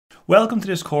Welcome to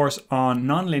this course on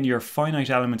nonlinear finite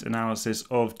element analysis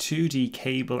of 2D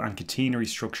cable and catenary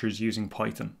structures using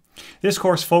Python. This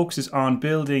course focuses on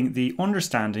building the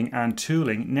understanding and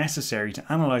tooling necessary to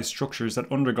analyze structures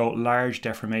that undergo large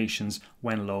deformations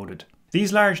when loaded.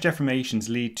 These large deformations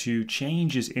lead to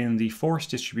changes in the force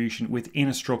distribution within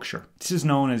a structure. This is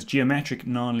known as geometric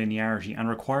nonlinearity and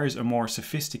requires a more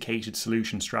sophisticated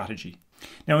solution strategy.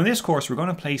 Now in this course we're going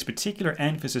to place particular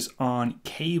emphasis on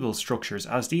cable structures,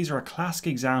 as these are a classic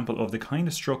example of the kind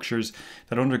of structures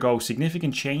that undergo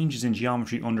significant changes in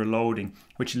geometry under loading,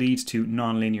 which leads to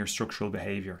nonlinear structural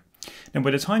behaviour. Now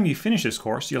by the time you finish this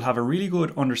course, you'll have a really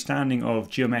good understanding of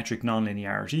geometric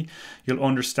nonlinearity. You'll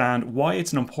understand why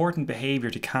it's an important behaviour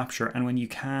to capture and when you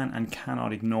can and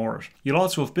cannot ignore it. You'll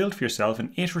also have built for yourself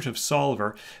an iterative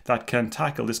solver that can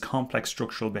tackle this complex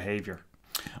structural behaviour.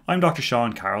 I'm Dr.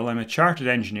 Sean Carroll. I'm a chartered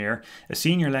engineer, a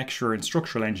senior lecturer in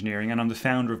structural engineering, and I'm the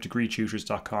founder of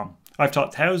degreetutors.com. I've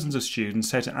taught thousands of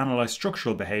students how to analyse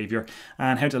structural behaviour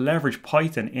and how to leverage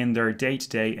Python in their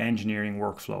day-to-day engineering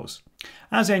workflows.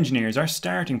 As engineers, our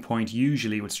starting point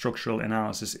usually with structural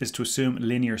analysis is to assume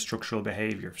linear structural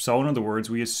behaviour. So in other words,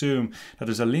 we assume that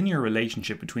there's a linear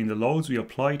relationship between the loads we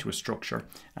apply to a structure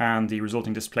and the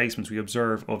resulting displacements we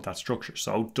observe of that structure.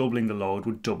 So doubling the load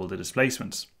would double the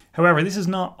displacements. However, this is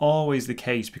not always the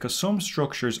case because some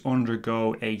structures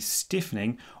undergo a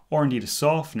stiffening or indeed a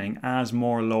softening as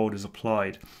more load is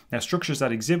applied. Now, structures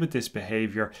that exhibit this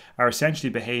behaviour are essentially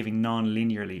behaving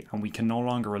non-linearly, and we can no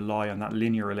longer rely on that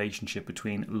linear relationship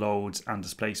between loads and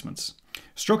displacements.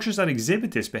 Structures that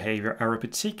exhibit this behaviour are a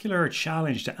particular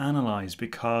challenge to analyse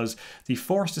because the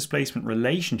force displacement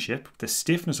relationship, the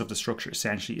stiffness of the structure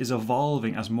essentially, is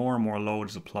evolving as more and more load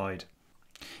is applied.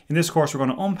 In this course, we're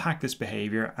going to unpack this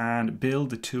behaviour and build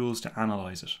the tools to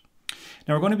analyse it.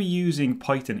 Now, we're going to be using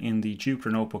Python in the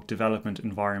Jupyter Notebook development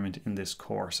environment in this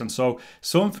course, and so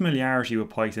some familiarity with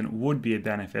Python would be a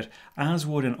benefit, as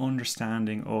would an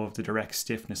understanding of the direct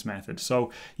stiffness method.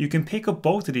 So you can pick up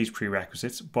both of these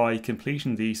prerequisites by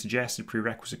completing the suggested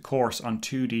prerequisite course on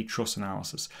 2D truss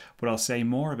analysis, but I'll say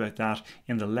more about that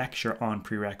in the lecture on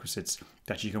prerequisites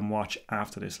that you can watch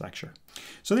after this lecture.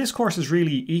 So this course is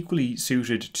really equally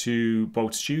suited to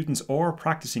both students or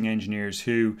practicing engineers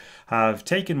who have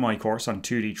taken my course on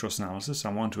 2D truss analysis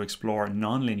and want to explore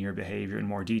nonlinear behaviour in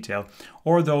more detail,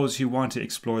 or those who want to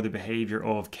explore the behaviour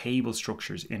of cable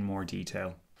structures in more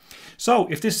detail. So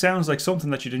if this sounds like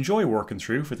something that you'd enjoy working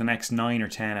through for the next 9 or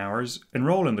 10 hours,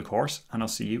 enroll in the course and I'll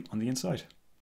see you on the inside.